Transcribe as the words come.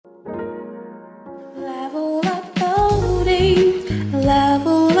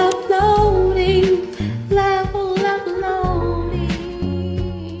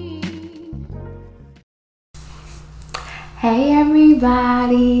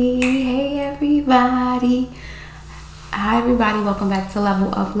Hey everybody. Hi everybody, welcome back to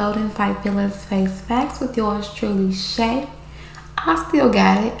Level Uploading Fight Feelings Face Facts with yours truly, Shay. I still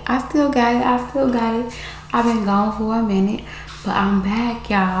got it. I've been gone for a minute, but I'm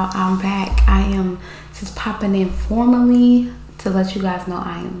back, y'all. I'm back. I am just popping in formally to let you guys know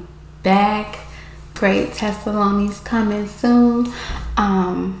I am back. Great testimonies coming soon.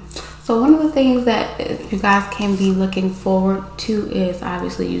 So one of the things that you guys can be looking forward to is,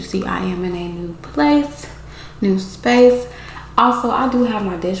 obviously, you see I am in a new place, new space. Also, I do have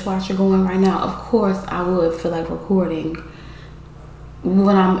my dishwasher going right now. Of course, I would feel like recording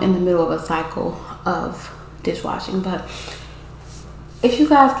when I'm in the middle of a cycle of dishwashing, but if you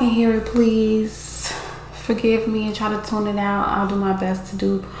guys can hear it, please forgive me and try to tune it out. I'll do my best to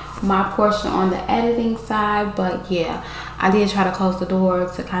do my portion on the editing side, but yeah, I did try to close the door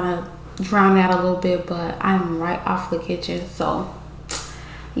to kind of drown out a little bit, but I'm right off the kitchen, so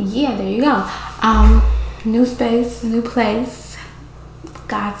yeah, there you go. New space, new place.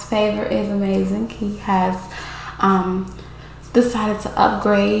 God's favor is amazing. He has decided to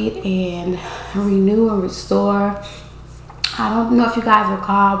upgrade and renew and restore. I don't know if you guys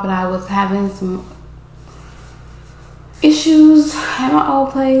recall, but I was having some issues at my old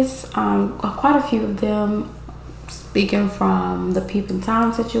place, quite a few of them, speaking from the peeping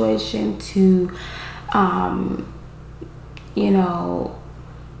Tom situation to you know,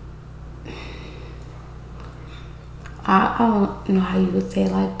 I don't know how you would say,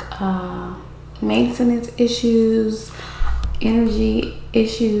 like maintenance issues, energy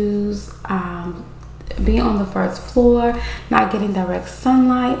issues, being on the first floor, not getting direct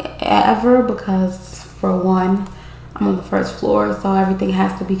sunlight ever, because for one, I'm on the first floor, so everything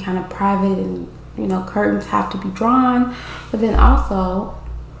has to be kind of private, and you know, curtains have to be drawn. But then also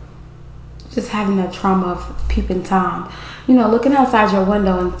just having that trauma of peeping Tom, you know, looking outside your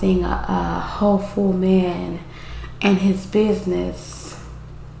window and seeing a whole full man and his business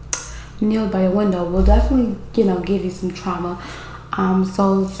kneeled by your window will definitely, you know, give you some trauma.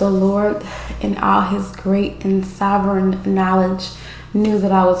 So the Lord, in all his great and sovereign knowledge, knew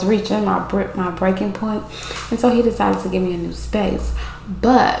that I was reaching my breaking point, and so he decided to give me a new space.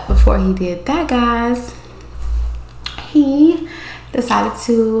 But before he did that, guys, he decided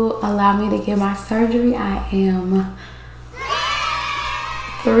to allow me to get my surgery. I am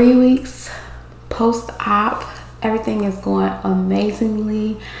 3 weeks post-op. Everything is going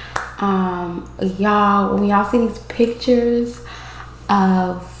amazingly. Y'all, when y'all see these pictures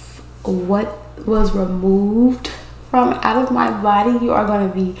of what was removed from out of my body, you are going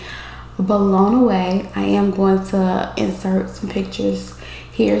to be blown away. I am going to insert some pictures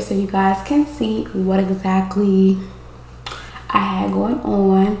here so you guys can see what exactly I had going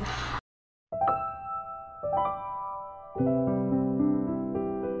on.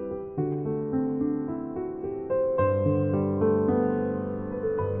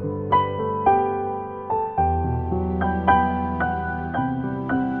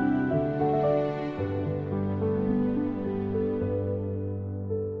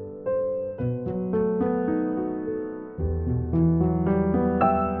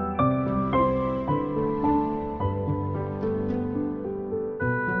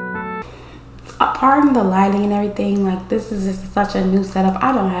 Pardon the lighting and everything, like this is just such a new setup.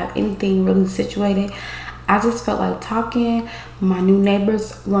 I don't have anything really situated. I just felt like talking. My new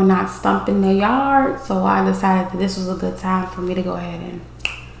neighbors were not stumping the yard, so I decided that this was a good time for me to go ahead and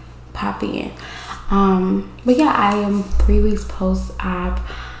pop in. But yeah, I am 3 weeks post-op.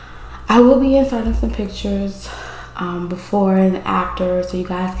 I will be inserting some pictures before and after, so you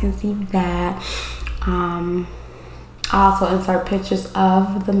guys can see that. I also insert pictures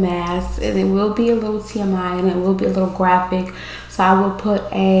of the mask, and it will be a little TMI and it will be a little graphic, so I will put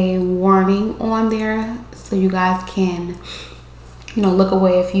a warning on there so you guys can, you know, look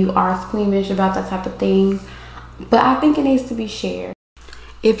away if you are squeamish about that type of thing. But I think it needs to be shared.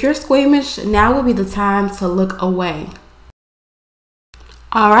 If you're squeamish, now would be the time to look away.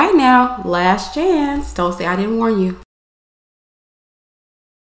 All right, now, last chance. Don't say I didn't warn you.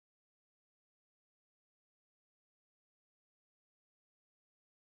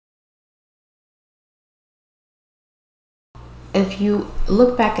 If you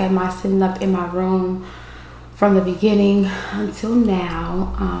look back at my sitting up in my room from the beginning until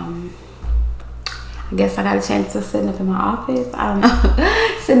now, I guess I got a chance to sitting up in my office. I don't know,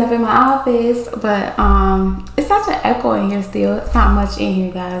 sitting up in my office, but it's such an echo in here still. It's not much in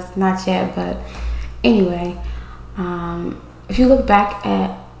here, guys, not yet, but anyway, if you look back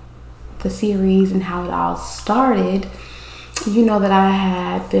at the series and how it all started, you know that I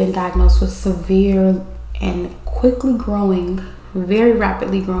had been diagnosed with severe and quickly growing very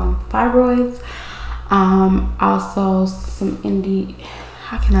rapidly growing fibroids. Also some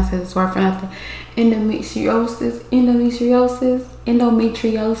how can I say this word for nothing? Endometriosis,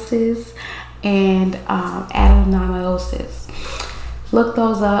 and adenomyosis. Look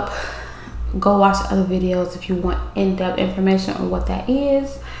those up. Go watch other videos if you want in-depth information on what that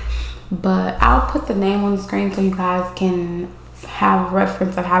is. But I'll put the name on the screen so you guys can have a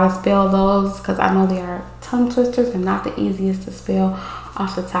reference of how to spell those, because I know they are tongue twisters and not the easiest to spell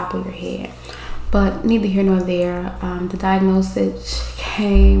off the top of your head. But neither here nor there. The diagnosis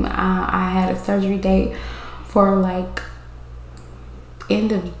came, I had a surgery date for like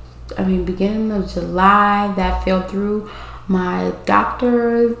beginning of July. That fell through. My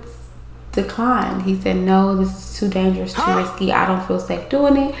doctor declined. He said, no, this is too dangerous, too risky. I don't feel safe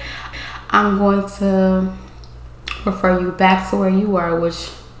doing it. I'm going to refer you back to where you were, which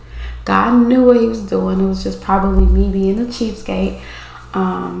God knew what he was doing. It was just probably me being a cheapskate.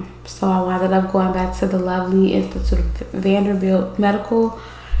 So I wound up going back to the lovely Institute of Vanderbilt Medical,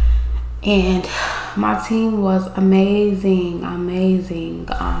 and my team was amazing.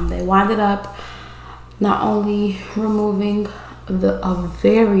 They wound up not only removing a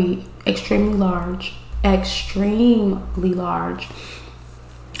very extremely large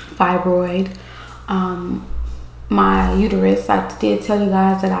fibroid. My uterus, I did tell you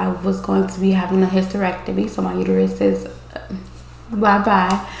guys that I was going to be having a hysterectomy, so my uterus is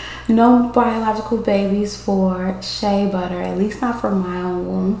bye-bye. No biological babies for shea butter, at least not for my own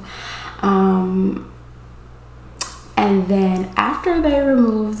womb. And then after they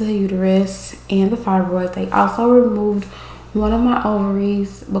removed the uterus and the fibroid, they also removed one of my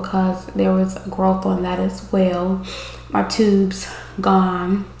ovaries because there was growth on that as well. My tubes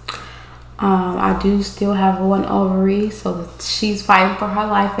gone. I do still have one ovary, so she's fighting for her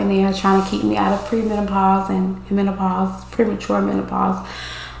life in there, trying to keep me out of premenopause and premature menopause.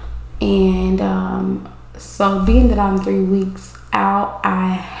 And so being that I'm 3 weeks out, I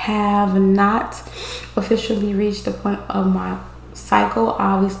have not officially reached the point of my cycle.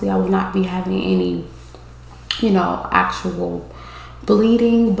 Obviously, I will not be having any, actual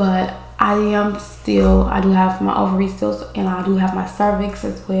bleeding, but I do have my ovaries still, and I do have my cervix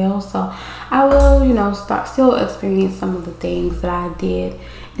as well. So I will, still experience some of the things that I did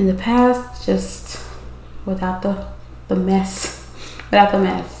in the past, just without the mess.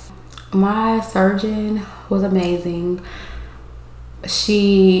 My surgeon was amazing.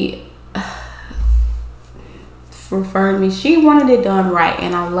 She referred me. She wanted it done right,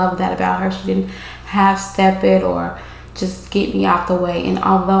 and I love that about her. She didn't half-step it or just get me out the way. And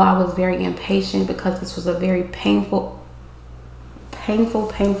although I was very impatient because this was a very painful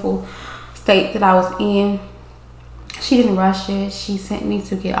state that I was in, she didn't rush it. She sent me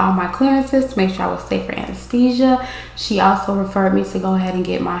to get all my clearances to make sure I was safe for anesthesia. She also referred me to go ahead and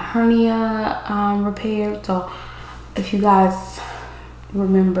get my hernia repaired. So if you guys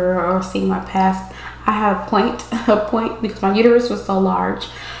remember or see my past, I had a point because my uterus was so large.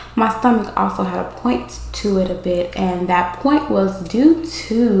 My stomach also had a point to it a bit, and that point was due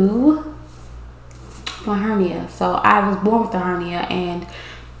to my hernia. So I was born with a hernia, and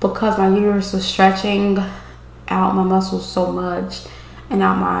because my uterus was stretching out my muscles so much and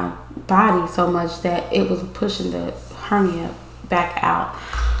out my body so much that it was pushing the hernia back out.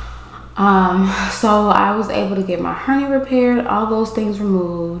 So I was able to get my hernia repaired, all those things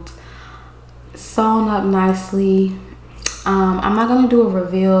removed, sewn up nicely. I'm not gonna do a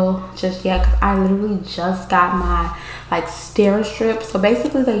reveal just yet because I literally just got my Steri-Strip. So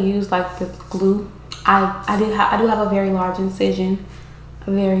basically they use this glue. I do have a very large incision,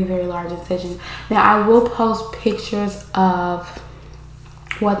 a very, very large incision. Now I will post pictures of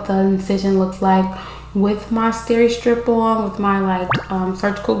what the incision looks like with my Steri-Strip on, with my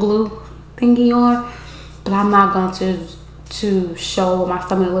surgical glue thingy on, but I'm not going to show what my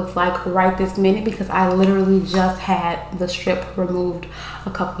stomach looks like right this minute because I literally just had the strip removed a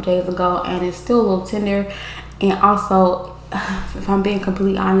couple days ago, and it's still a little tender. And also, if I'm being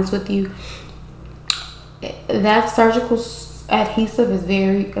completely honest with you, that surgical adhesive is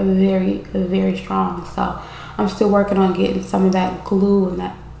very, very, very strong. So I'm still working on getting some of that glue and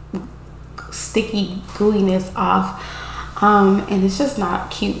that sticky gluiness off, and it's just not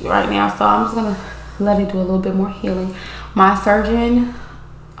cute right now. So I'm just gonna let it do a little bit more healing. My surgeon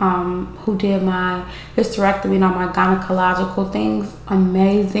who did my hysterectomy and all my gynecological things,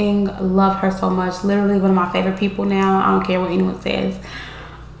 amazing. Love her so much. Literally one of my favorite people now. I don't care what anyone says.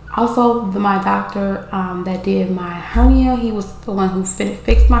 Also, my doctor that did my hernia, he was the one who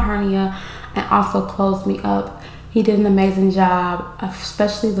fixed my hernia and also closed me up. He did an amazing job,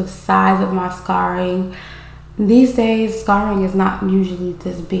 especially the size of my scarring. These days, scarring is not usually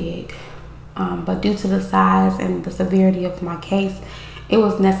this big, but due to the size and the severity of my case, it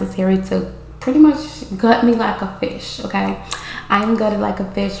was necessary to pretty much gut me like a fish, okay? I am gutted like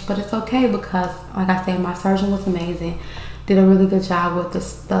a fish, but it's okay because, like I said, my surgeon was amazing. Did a really good job with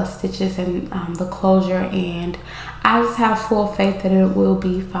the stitches and the closure, and I just have full faith that it will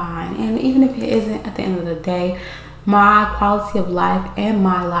be fine. And even if it isn't, at the end of the day, my quality of life and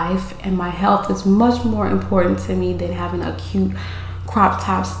my health is much more important to me than having a cute crop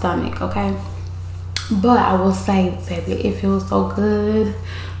top stomach, okay? But I will say, baby, it feels so good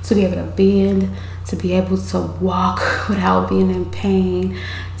to be able to bend, to be able to walk without being in pain,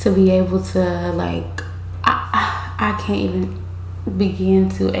 to be able to, like, I can't even begin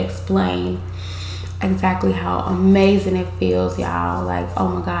to explain exactly how amazing it feels, y'all. Like, oh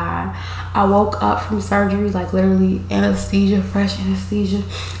my God. I woke up from surgery, like literally anesthesia, fresh anesthesia,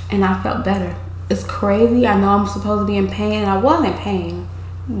 and I felt better. It's crazy. I know I'm supposed to be in pain, and I was in pain.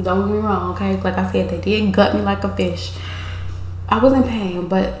 Don't get me wrong, okay? Like I said, they did gut me like a fish. I was in pain,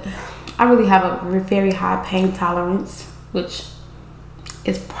 but I really have a very high pain tolerance, which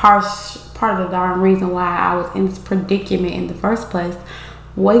is part of the darn reason why I was in this predicament in the first place,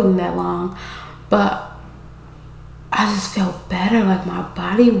 waiting that long. But I just felt better. Like, my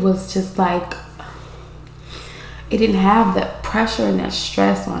body was just like, it didn't have that pressure and that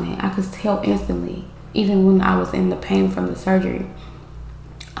stress on it. I could tell instantly, even when I was in the pain from the surgery.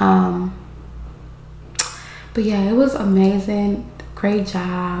 But yeah, it was amazing. Great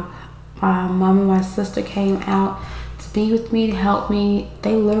job. My mom and my sister came out to be with me, to help me.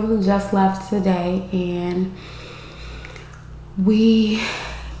 They literally just left today, and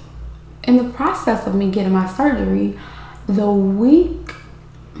in the process of me getting my surgery, a week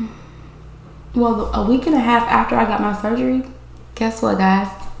and a half after I got my surgery, guess what, guys?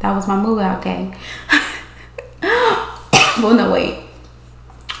 That was my move out day. Well, no, wait.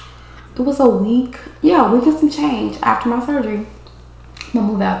 It was a week and some change after my surgery, my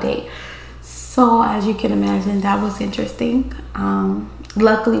move out date. So as you can imagine, that was interesting.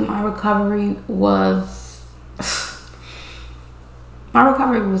 Luckily, my recovery was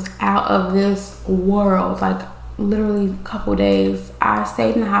out of this world. Like, literally a couple days. I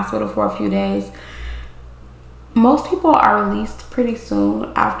stayed in the hospital for a few days. Most people are released pretty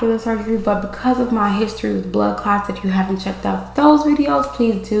soon after the surgery, but because of my history with blood clots, if you haven't checked out those videos,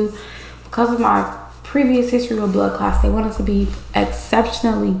 please do. Because of my previous history with blood clots, they wanted to be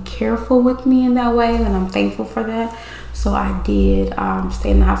exceptionally careful with me in that way, and I'm thankful for that. So I did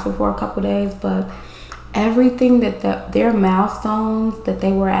stay in the hospital for a couple days, but everything that their milestones that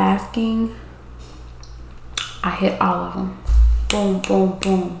they were asking, I hit all of them. Boom, boom,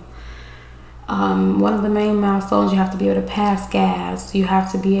 boom. One of the main milestones, you have to be able to pass gas. You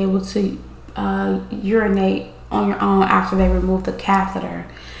have to be able to urinate on your own after they remove the catheter.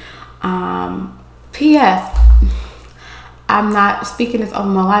 P.S. I'm not speaking this over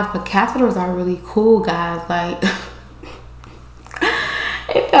my life, but catheters are really cool, guys. Like,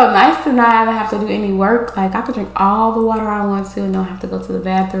 it felt nice to not have to do any work. Like, I could drink all the water I want to and don't have to go to the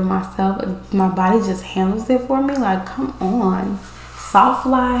bathroom myself. My body just handles it for me. Like, come on. Soft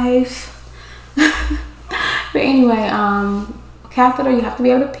life. But anyway, catheter, you have to be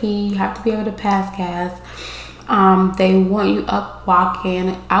able to pee. You have to be able to pass gas. They want you up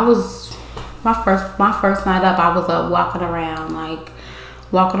walking. I was... My first night up, I was up walking around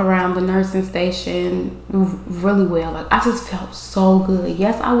the nursing station really well. Like, I just felt so good.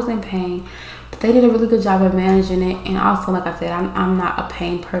 Yes, I was in pain, but they did a really good job of managing it. And also, like I said, I'm not a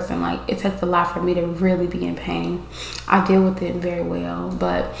pain person. Like, it takes a lot for me to really be in pain. I deal with it very well,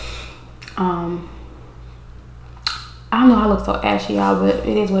 but I don't know, I look so ashy, y'all, but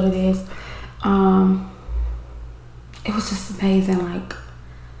it is what it is. It was just amazing. Like,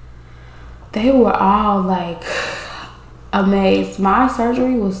 they were all like amazed. My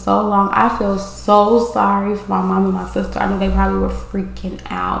surgery was so long. I feel so sorry for my mom and my sister. I know they probably were freaking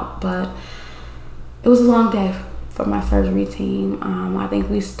out, but it was a long day for my surgery team. I think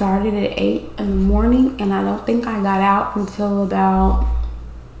we started at 8 in the morning, and I don't think I got out until about,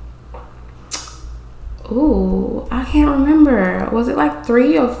 I can't remember. Was it like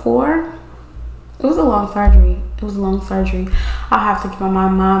 3 or 4? It was a long surgery. I'll have to get my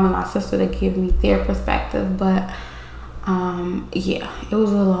mom and my sister to give me their perspective, but yeah, it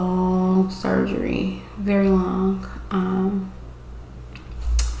was a long surgery, very long.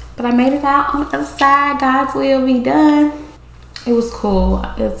 But I made it out on the other side. God's will be done. It was cool.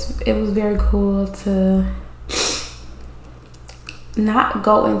 It was very cool to not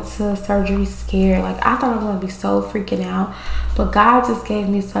go into surgery scared. Like, I thought I was gonna be so freaking out, but God just gave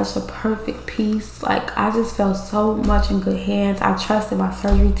me such a perfect peace. Like, I just felt so much in good hands. I trusted my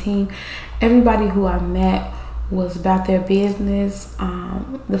surgery team. Everybody who I met was about their business.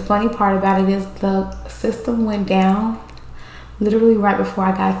 The funny part about it is the system went down literally right before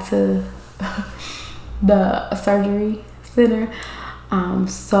I got to the surgery center.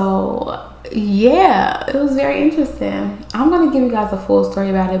 So yeah, it was very interesting. I'm gonna give you guys a full story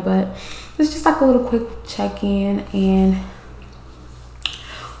about it, but it's just like a little quick check-in, and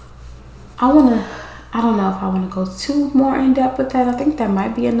I don't know if I want to go too more in depth with that. I think that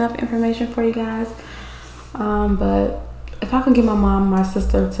might be enough information for you guys. But if I can get my mom and my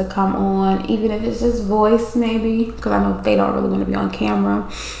sister to come on, even if it's just voice maybe, because I know they don't really want to be on camera,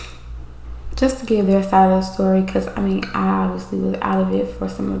 just to give their side of the story, because I mean, I obviously was out of it for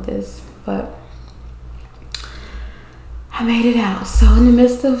some of this, but I made it out. So in the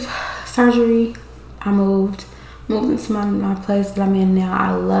midst of surgery, I moved into my place that I'm in now.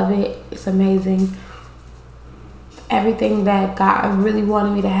 I love it. It's amazing. Everything that God really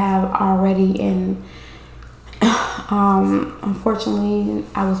wanted me to have already, and unfortunately,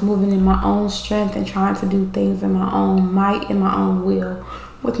 I was moving in my own strength and trying to do things in my own might and my own will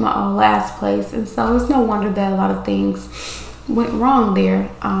with my own last place. And so it's no wonder that a lot of things went wrong there.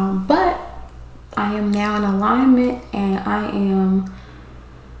 But I am now in alignment, and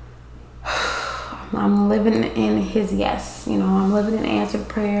I'm living in his yes. You know, I'm living in answered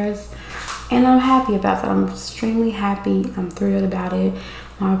prayers, and I'm happy about that. I'm extremely happy. I'm thrilled about it.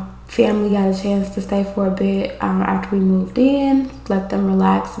 My family got a chance to stay for a bit after we moved in, let them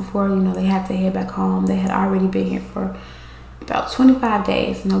relax before, you know, they had to head back home. They had already been here for about 25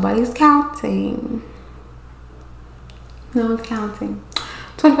 days. Nobody's counting. No one's counting.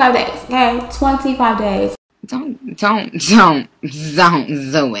 25 days, okay? 25 days. Don't do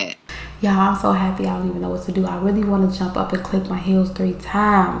it. Y'all, I'm so happy. I don't even know what to do. I really want to jump up and click my heels 3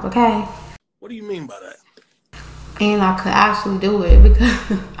 times, okay? What do you mean by that? And I could actually do it because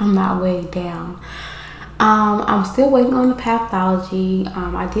I'm not weighed down. I'm still waiting on the pathology.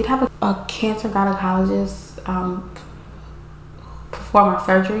 I did have a cancer gynecologist perform my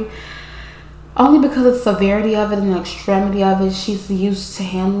surgery, only because of the severity of it and the extremity of it. She's used to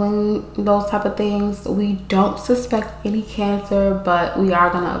handling those type of things. We don't suspect any cancer, but we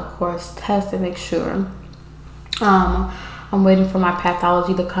are gonna, of course, test and make sure. I'm waiting for my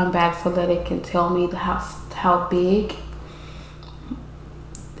pathology to come back so that it can tell me how big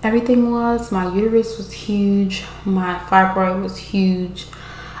everything was. My uterus was huge. My fibroid was huge.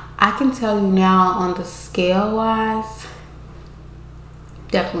 I can tell you now, on the scale wise,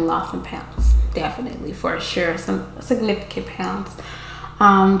 definitely lost some pounds. Definitely, for sure, some significant pounds.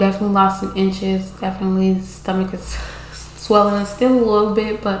 Definitely lost some inches. Definitely stomach is swelling still a little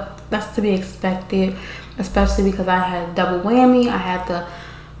bit, but that's to be expected, especially because I had double whammy. I had the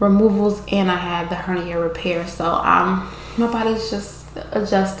removals and I had the hernia repair. So my body's just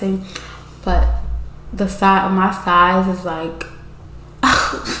adjusting, but the my size is like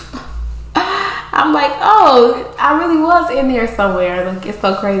I'm like, oh, I really was in there somewhere. Like, it's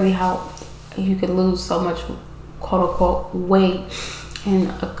so crazy how you could lose so much quote unquote weight in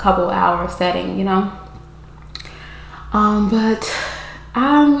a couple hour setting, you know. But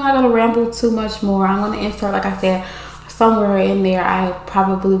I'm not gonna ramble too much more. I'm gonna insert, like I said, somewhere in there I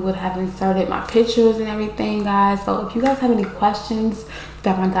probably would have inserted my pictures and everything, guys. So if you guys have any questions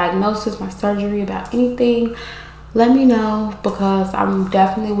about my diagnosis, my surgery, about anything, let me know, because I'm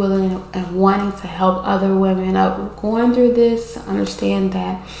definitely willing and wanting to help other women up going through this. Understand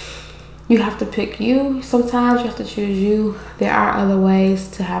that you have to pick you. Sometimes you have to choose you. There are other ways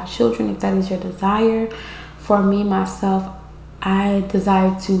to have children if that is your desire. For me, myself, I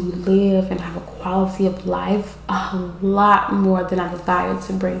desire to live and have a quality of life a lot more than I desire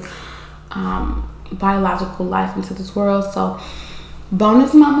to bring biological life into this world. So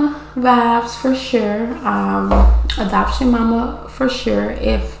bonus mama vibes for sure. Adoption mama for sure,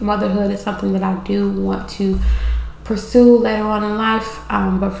 if motherhood is something that I do want to pursue later on in life.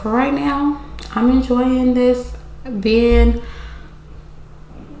 But for right now, I'm enjoying this, being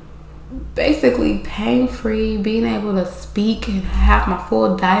basically pain-free, being able to speak and have my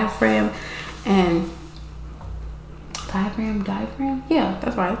full diaphragm and diaphragm, yeah,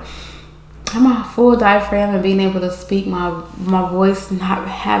 that's right. I'm a full diaphragm and being able to speak my voice, not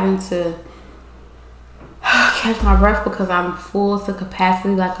having to catch my breath because I'm full to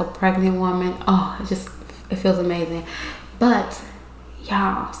capacity like a pregnant woman. Oh, it feels amazing. But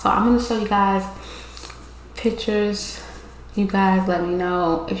y'all, so I'm gonna show you guys pictures. You guys let me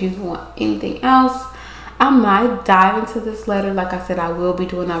know if you want anything else. I might dive into this later. Like I said, I will be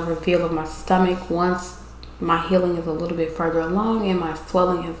doing a reveal of my stomach once my healing is a little bit further along and my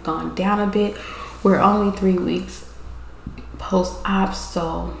swelling has gone down a bit. We're only 3 weeks post-op,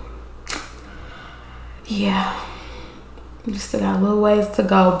 so yeah, we just still got a little ways to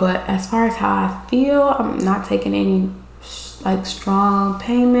go. But as far as how I feel, I'm not taking any like strong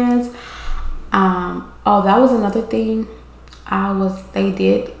pain meds. Oh, that was another thing. They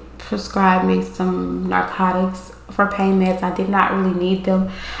did prescribe me some narcotics for pain meds. I did not really need them.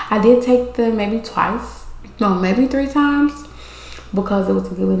 I did take them maybe 3 times because it was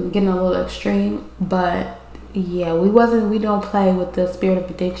getting a little extreme. But yeah, we don't play with the spirit of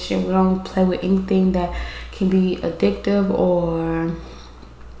addiction. We don't play with anything that can be addictive or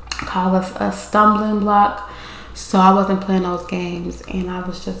cause us a stumbling block. So I wasn't playing those games, and I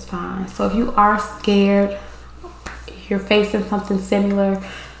was just fine. So if you are scared, you're facing something similar,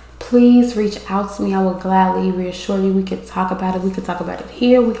 please reach out to me. I will gladly reassure you. We could talk about it. We could talk about it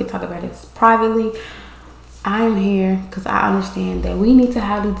here. We could talk about it privately. I am here because I understand that we need to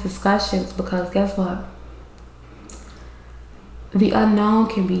have these discussions, because guess what? The unknown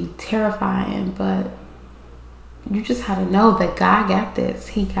can be terrifying, but you just have to know that God got this.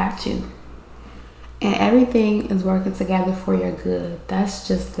 He got you. And everything is working together for your good. That's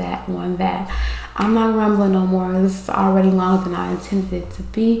just that. I'm not rambling no more. This is already longer than I intended it to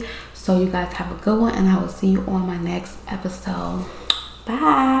be. So you guys have a good one, and I will see you on my next episode.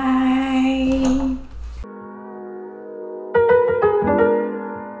 Bye.